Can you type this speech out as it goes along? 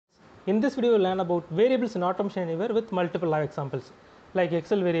In this video, we'll learn about variables in Automation Anywhere with multiple live examples like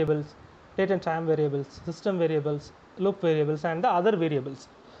Excel variables, date and time variables, system variables, loop variables, and the other variables.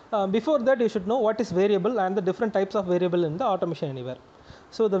 Before that, you should know what is variable and the different types of variable in the Automation Anywhere.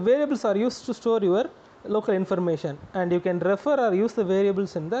 So the variables are used to store your local information, and you can refer or use the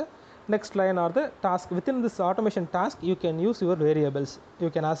variables in the next line or the task. Within this automation task, you can use your variables. You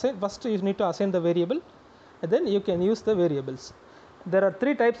can assign, first you need to assign the variable, and then you can use the variables. There are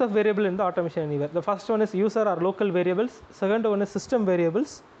three types of variable in the Automation Anywhere. The first one is user or local variables, second one is system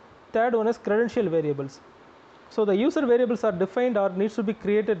variables, third one is credential variables. So the user variables are defined or needs to be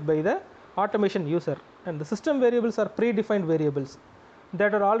created by the automation user, and the system variables are predefined variables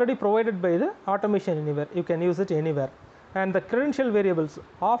that are already provided by the Automation Anywhere. You can use it anywhere. And the credential variables,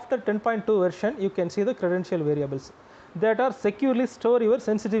 after 10.2 version, you can see the credential variables that are securely store your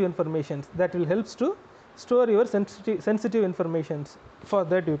sensitive information, that will helps to store your sensitive information. For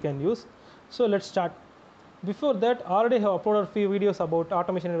that you can use. So let's start. Before that, already have uploaded a few videos about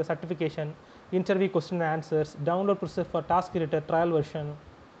Automation Anywhere certification, interview question and answers, download process for task editor trial version,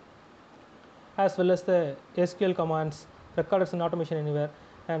 as well as the SQL commands recorded in Automation Anywhere,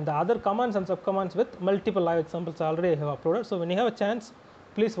 and the other commands and subcommands with multiple live examples already I have uploaded. So when you have a chance,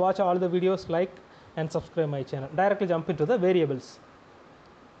 please watch all the videos, like and subscribe my channel. Directly jump into the variables.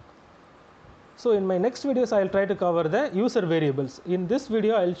 So in my next videos, I will try to cover the user variables. In this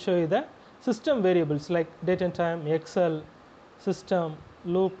video, I will show you the system variables like date and time, Excel, system,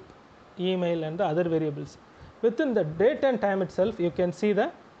 loop, email, and the other variables. Within the date and time itself, you can see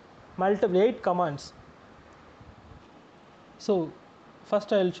the multiple 8 commands. So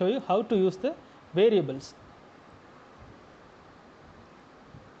first I will show you how to use the variables.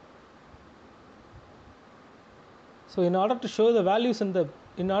 So in order to show the values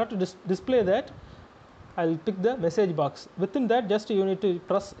in order to display that, I will pick the message box. Within that, just you need to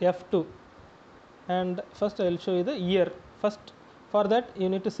press F2, and first I will show you the year. First, for that you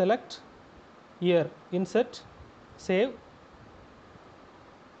need to select year, insert, save.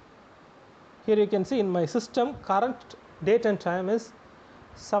 Here you can see in my system current date and time is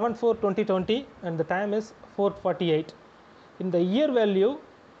 7/4/2020 and the time is 4:48. In the year value,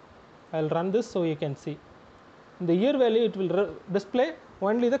 I will run this so you can see. In the year value, it will display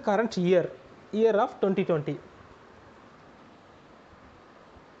only the current year of 2020.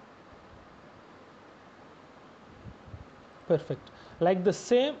 Perfect. Like the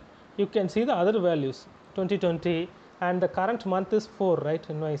same, you can see the other values 2020, and the current month is 4, right?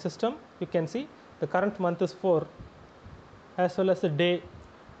 In my system, you can see the current month is 4, as well as the day.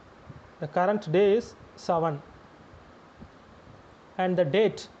 The current day is 7, and the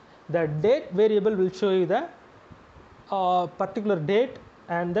date variable will show you the particular date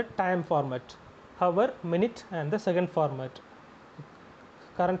and the time format, hour, minute, and the second format.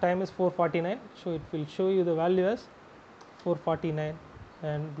 Current time is 4:49, so it will show you the value as 4:49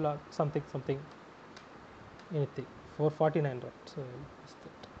 and blah, something anything 4:49, right? So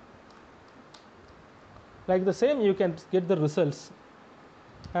like the same, you can get the results.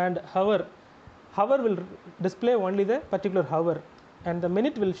 And hour will display only the particular hour, and the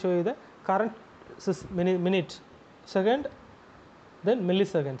minute will show you the current minute, second, then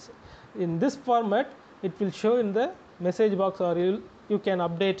milliseconds. In this format, it will show in the message box, or you can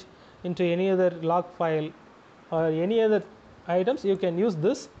update into any other log file or any other items. You can use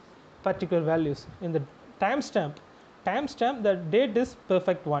this particular values. In the timestamp, the date is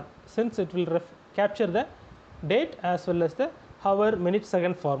perfect one, since it will capture the date as well as the hour, minute,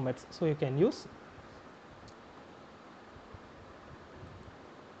 second formats, so you can use.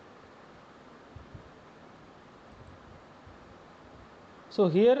 So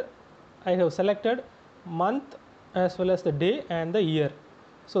here I have selected month as well as the day and the year.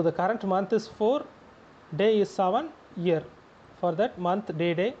 So the current month is 4, day is 7, year. For that, month,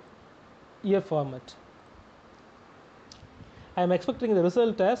 day, year format. I am expecting the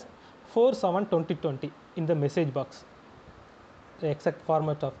result as 4/7/2020 in the message box, the exact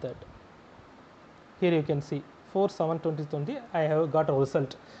format of that. Here you can see 4/7/2020. I have got a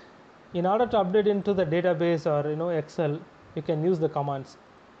result. In order to update into the database or Excel, you can use the commands.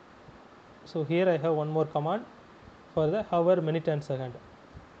 So here I have one more command for the hour, minute, and second.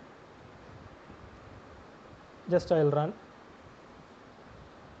 Just I will run.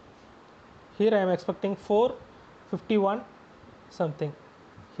 Here I am expecting 4:51 something.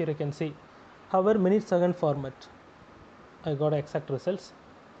 Here you can see hour, minute, second format. I got exact results.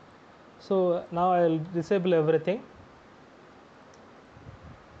 So now I will disable everything,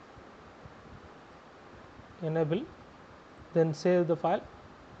 enable, then save the file,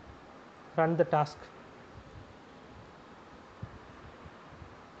 run the task.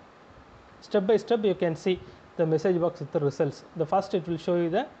 step by step you can see the message box with the results. The first it will show you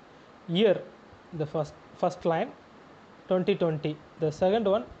the year, the first line 2020. The second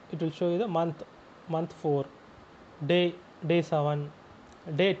one it will show you the month 4, day 7,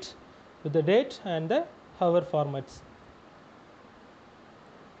 date with the date and the hour formats.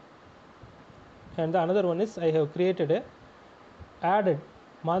 And the another one is I have created a added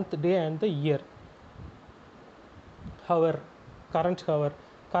month, day and the year, hour,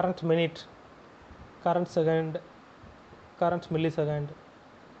 current minute, current second, current millisecond,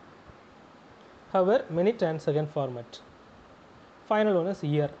 hour, minute and second format. Final one is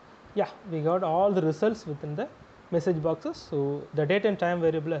year. Yeah, we got all the results within the message boxes. So the date and time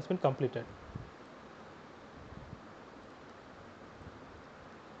variable has been completed.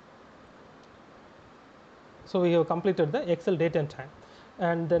 So we have completed the Excel date and time,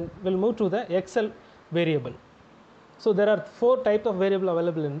 and then we'll move to the Excel variable. So there are 4 types of variable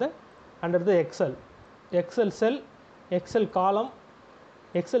available in the under the Excel cell, Excel column,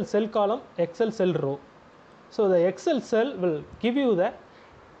 Excel cell column, Excel cell row. So the Excel cell will give you the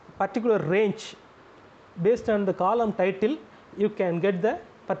particular range based on the column title. You can get the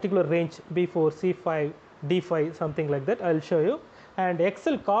particular range B4, C5, D5, something like that. I will show you. And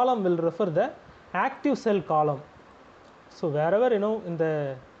Excel column will refer the active cell column. So wherever in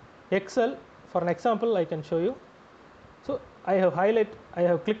the Excel, for an example I can show you. So I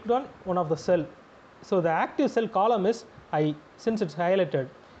have clicked on one of the cell. So the active cell column is I, since it's highlighted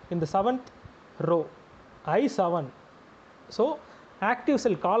in the 7th row, I7. So active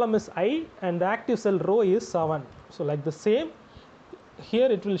cell column is I and the active cell row is 7. So like the same, here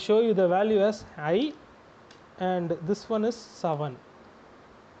it will show you the value as I and this one is 7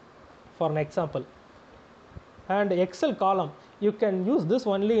 for an example. And Excel column, you can use this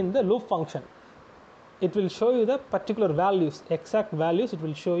only in the loop function. It will show you the particular values, exact values it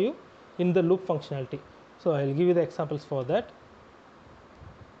will show you in the loop functionality. So I will give you the examples for that.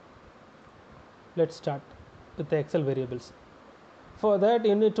 Let's start with the Excel variables. For that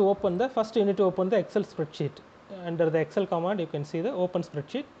you need to open the Excel spreadsheet. Under the Excel command you can see the open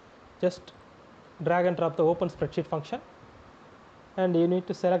spreadsheet. Just drag and drop the open spreadsheet function, and you need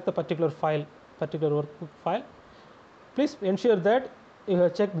to select the particular workbook file. Please ensure that you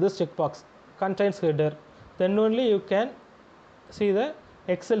have checked this checkbox, contains header, then only you can see the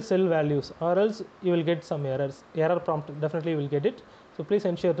Excel cell values, or else you will get some error prompt, definitely you will get it. So please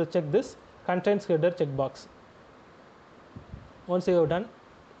ensure to check this contains header checkbox. Once you have done,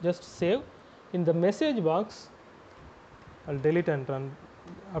 just save. In the message box, I'll delete and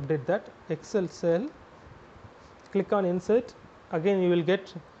update that Excel cell, click on insert. Again you will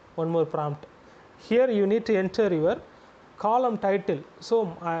get one more prompt. Here you need to enter your column title.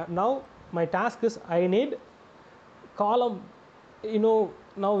 So now my task is I need column,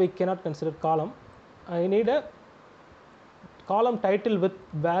 now we cannot consider column. I need a column title with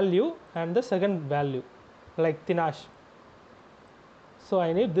value and the second value like Tinash. So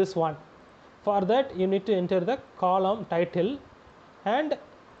I need this one. For that you need to enter the column title and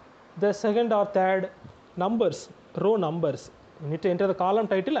the second or third numbers, row numbers. You need to enter the column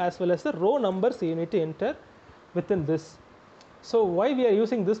title as well as the row numbers you need to enter within this. So why we are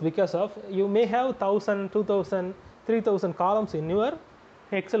using this? Because of you may have 1000, 2000, 3000 columns in your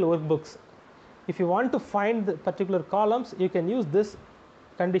Excel workbooks. If you want to find the particular columns, you can use this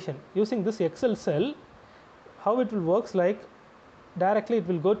condition. Using this Excel cell, how it will works like directly it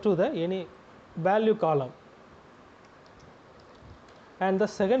will go to the any value column and the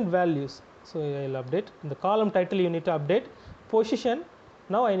second values. So I will update in the column title. You need to update position.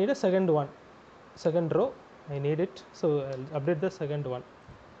 Now I need a second row. I need it, so I'll update the second one.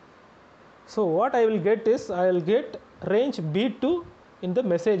 So what I will get is I will get range B2 in the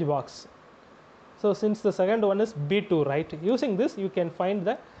message box. So since the second one is B2, right? Using this you can find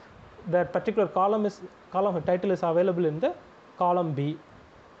that particular column title is available in the column B.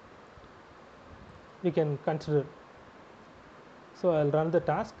 We can consider. So I'll run the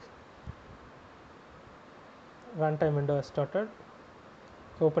task. Runtime window has started.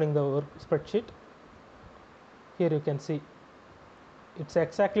 Opening the work spreadsheet. Here you can see it's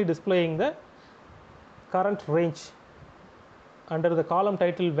exactly displaying the current range under the column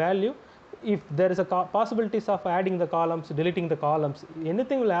title value. If there is a possibilities of adding the columns, deleting the columns,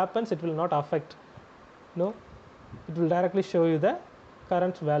 anything will happen, it will not affect. No, it will directly show you the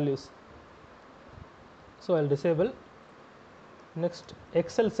current values. So I'll disable. Next,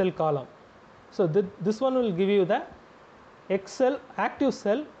 Excel cell column. So this one will give you the Excel active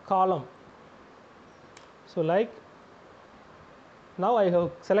cell column. So like now I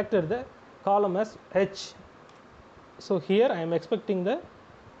have selected the column as H. So here I am expecting the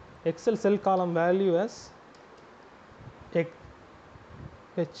Excel cell column value as H.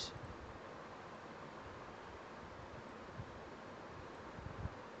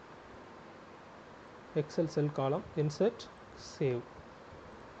 Excel cell column, insert, save.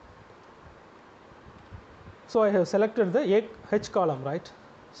 So I have selected the H column, right?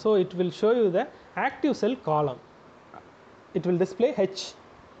 So it will show you the active cell column. It will display H.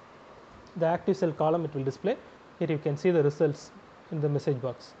 The active cell column it will display. Here you can see the results in the message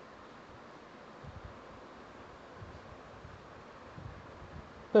box.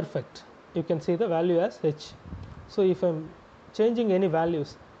 Perfect. You can see the value as H. So if I am changing any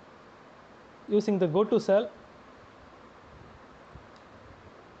values using the go to cell,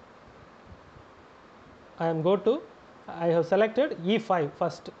 I have selected E5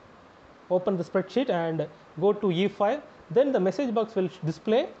 first. Open the spreadsheet and go to E5. Then the message box will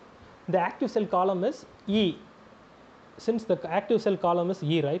display the active cell column is E. Since the active cell column is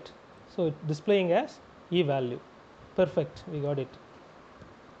E, right? So it's displaying as E value. Perfect. We got it.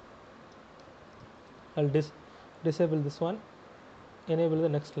 I'll disable this one. Enable the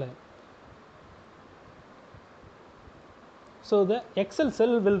next line. So the Excel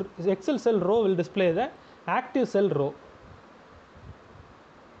cell row will display the active cell row.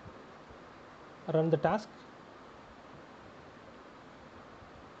 Run the task.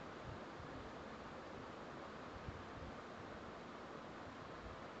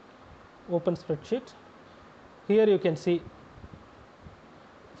 Open spreadsheet. Here you can see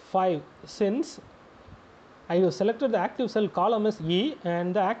 5. Since I have selected the active cell column as E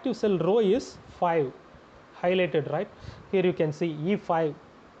and the active cell row is 5, highlighted, right? Here you can see E5.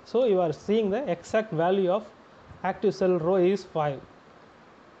 So you are seeing the exact value of active cell row is 5.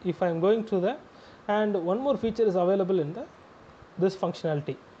 If I am going to the, and one more feature is available in this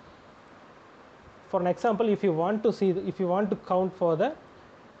functionality. For an example, if you want to count for the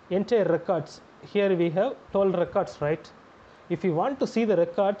entire records, here we have 12 records, right? If you want to see the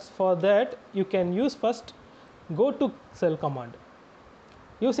records, for that you can use first go to cell command.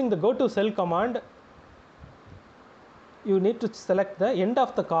 Using the go to cell command, you need to select the end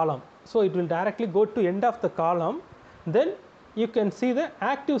of the column. So it will directly go to end of the column. Then you can see the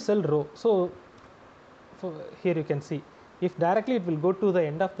active cell row. So here you can see, if directly it will go to the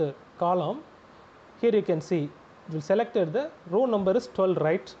end of the column. Here you can see we selected the row number is 12,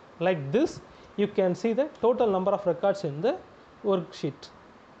 right? Like this you can see the total number of records in the worksheet.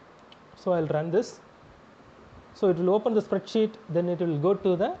 So I'll run this. So it will open the spreadsheet, then it will go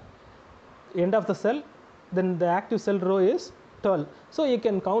to the end of the cell, then the active cell row is 12. So you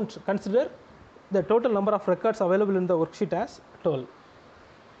can consider the total number of records available in the worksheet as 12.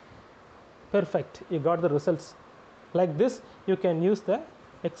 Perfect. You got the results. Like this you can use the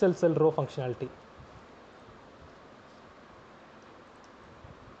Excel cell row functionality.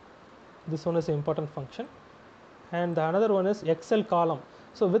 This one is an important function, and the another one is Excel column.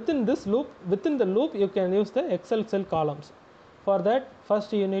 So within the loop you can use the Excel cell columns. For that,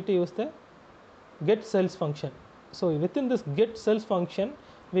 first you need to use the get cells function. So within this get cells function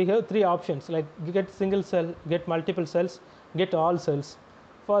we have 3 options, like get single cell, get multiple cells, get all cells.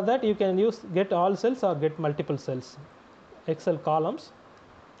 For that you can use get all cells or get multiple cells. Excel columns.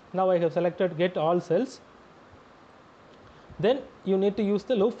 Now I have selected get all cells. Then you need to use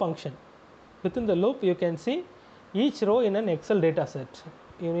the loop function. Within the loop you can see each row in an Excel data set.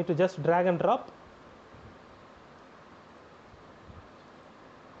 You need to just drag and drop.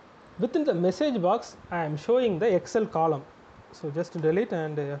 Within the message box I am showing the Excel column. So just delete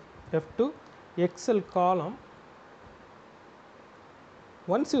and F2 Excel column.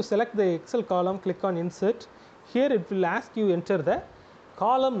 Once you select the Excel column, click on insert. Here it will ask you enter the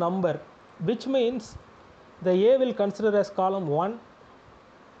column number, which means the A will consider as column 1,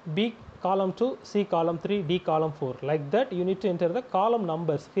 B column 2, C column 3, D column 4. Like that you need to enter the column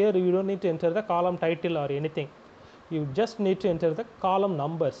numbers. Here you don't need to enter the column title or anything. You just need to enter the column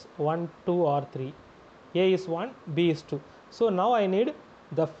numbers 1, 2 or 3. A is 1, B is 2. So now I need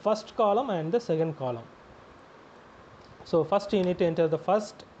the first column and the second column. So first you need to enter the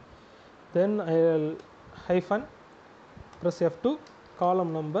first, then I will hyphen, press F2,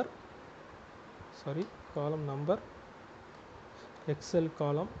 column number, Excel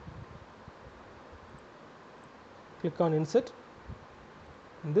column, click on insert.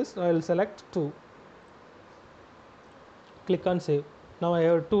 In this I will select 2, click on save. Now I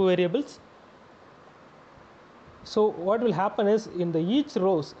have 2 variables. So what will happen is in the each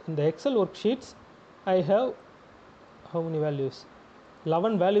rows in the Excel worksheets I have how many values?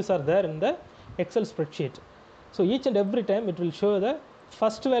 11 values are there in the Excel spreadsheet. So each and every time it will show the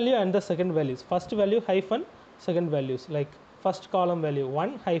first value and the second values. First value hyphen second values, like first column value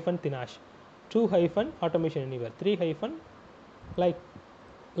 1 hyphen Tinash, 2 hyphen automation anywhere, 3 hyphen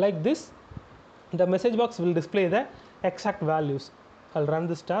like this. The message box will display the exact values. I'll run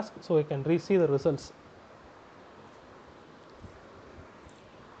this task so I can see the results.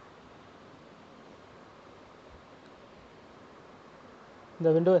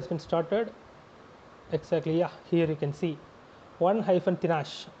 The window has been started. Exactly, yeah, here you can see 1 hyphen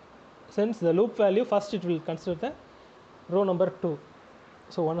Tinash. Since the loop value, first it will consider the row number 2.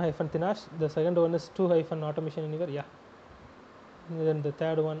 So 1 hyphen Tinash, the second one is 2 hyphen automation anywhere, yeah. And then the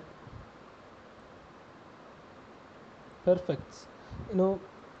third one, perfect.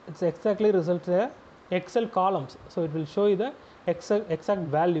 It's exactly result the Excel columns. So it will show you the exact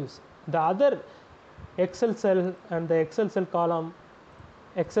values. The other Excel cell and the Excel cell column,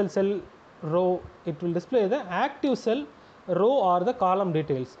 Excel cell row, it will display the active cell row or the column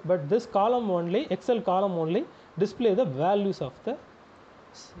details, but this column only, Excel column only, display the values of the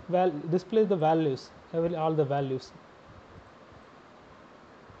display the values, all the values.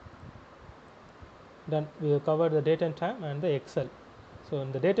 Then we have covered the date and time and the Excel. So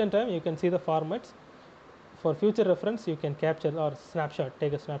in the date and time you can see the formats. For future reference you can capture or snapshot,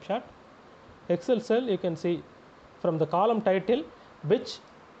 take a snapshot. Excel cell you can see from the column title which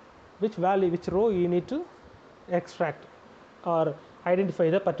value, which row you need to extract or identify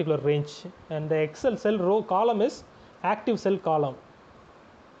the particular range. And the Excel cell row column is active cell column.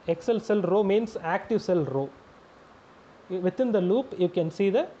 Excel cell row means active cell row. Within the loop you can see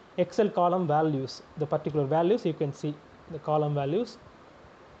the Excel column values, the particular values you can see the column values.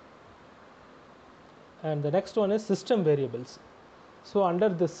 And the next one is system variables. So under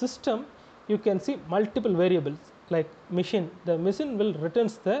the system you can see multiple variables like machine. The machine will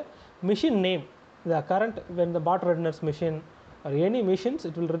returns the machine name, the current, when the bot readiness machine or any machines,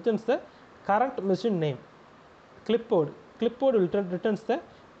 it will returns the current machine name. Clipboard will returns the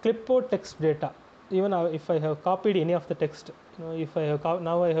clipboard text data. Even if I have copied any of the text, if I have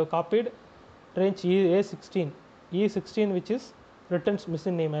now I have copied range E16 which is returns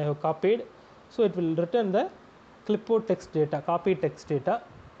machine name, I have copied, so it will return the clipboard text data, copy text data.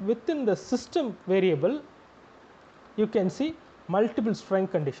 Within the system variable you can see multiple string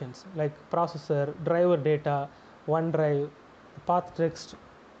conditions like processor, driver data, OneDrive, path text.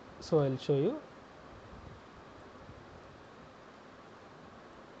 So I'll show you.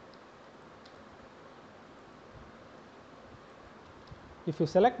 If you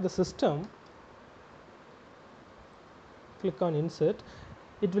select the system, click on insert,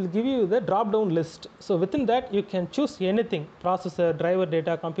 it will give you the drop down list. So within that you can choose anything: processor, driver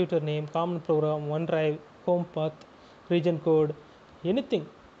data, computer name, common program, OneDrive, home path, region code, anything,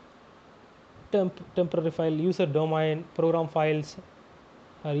 temporary file, user domain, program files,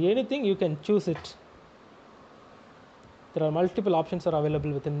 or anything you can choose it. There are multiple options are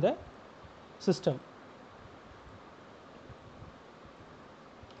available within the system.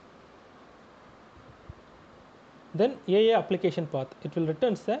 Then AA application path, it will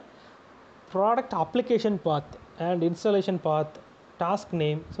return the product application path and installation path, task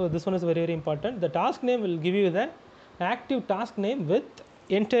name. So this one is very, very important. The task name will give you the active task name with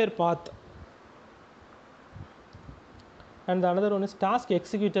entire path. And the another one is task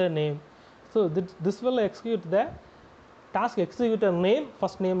executor name. So this will execute the task executor name,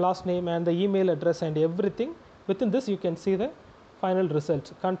 first name, last name, and the email address and everything. Within this you can see the final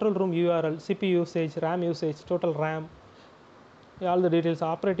results: control room URL, CPU usage, RAM usage, total RAM, all the details,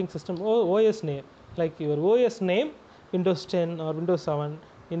 operating system, OS name, like your OS name, Windows 10 or Windows 7,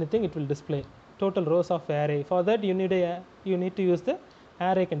 anything it will display. Total rows of array. For that you need to use the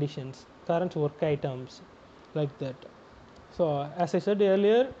array conditions, current work items, like that. So as I said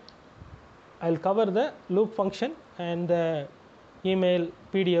earlier, I'll cover the loop function and the email,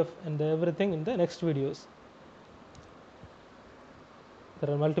 PDF, and everything in the next videos. There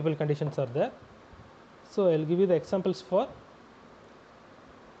are multiple conditions are there. So I'll give you the examples for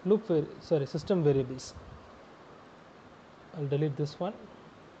system variables. I'll delete this one.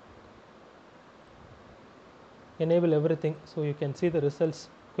 Enable everything so you can see the results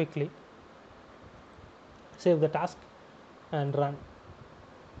quickly. Save the task and run.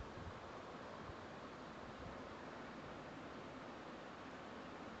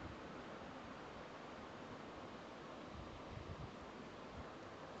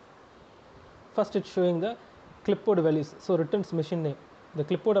 First it's showing the clipboard values, so returns machine name. The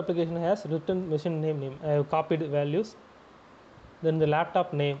clipboard application has written machine name. I have copied values. Then the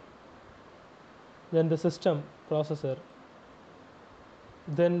laptop name, then the system processor,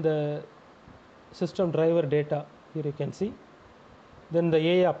 then the system driver data, here you can see, then the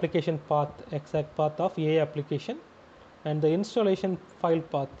AA application path, exact path of AA application, and the installation file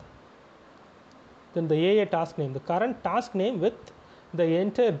path. Then the AA task name, the current task name with the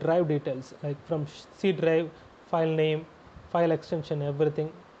entire drive details, like from C drive, file name, file extension,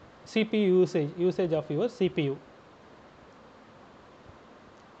 everything. CPU usage of your CPU.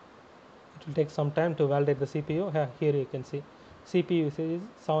 It will take some time to validate the CPU. Here you can see CPU usage is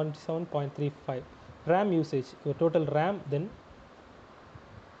 77.35. RAM usage, your total RAM, then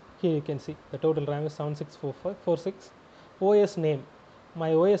here you can see the total RAM is 7646. OS name,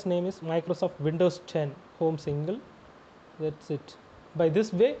 my OS name is Microsoft Windows 10 home single. That's it. By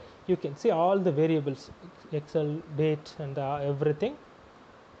this way you can see all the variables, Excel, date, and everything.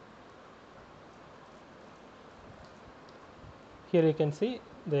 Here you can see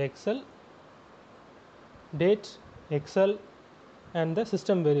the Excel, date, Excel, and the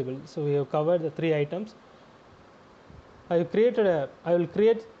system variable. So we have covered the 3 items. I will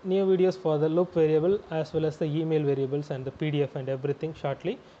create new videos for the loop variable as well as the email variables and the PDF and everything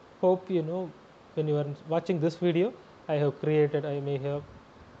shortly. Hope you know when you are watching this video I may have.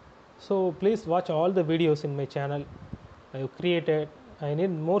 So please watch all the videos in my channel I have created. I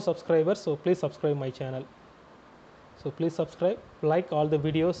need more subscribers, so please subscribe my channel. So please subscribe, like all the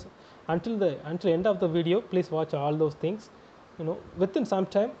videos until end of the video. Please watch all those things. Within some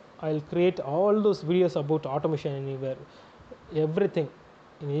time I'll create all those videos about Automation Anywhere, everything,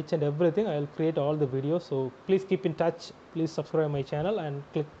 in each and everything I'll create all the videos. So please keep in touch. Please subscribe my channel and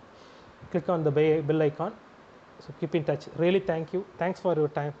click on the bell icon. So keep in touch. Really thank you. Thanks for your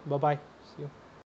time. Bye bye.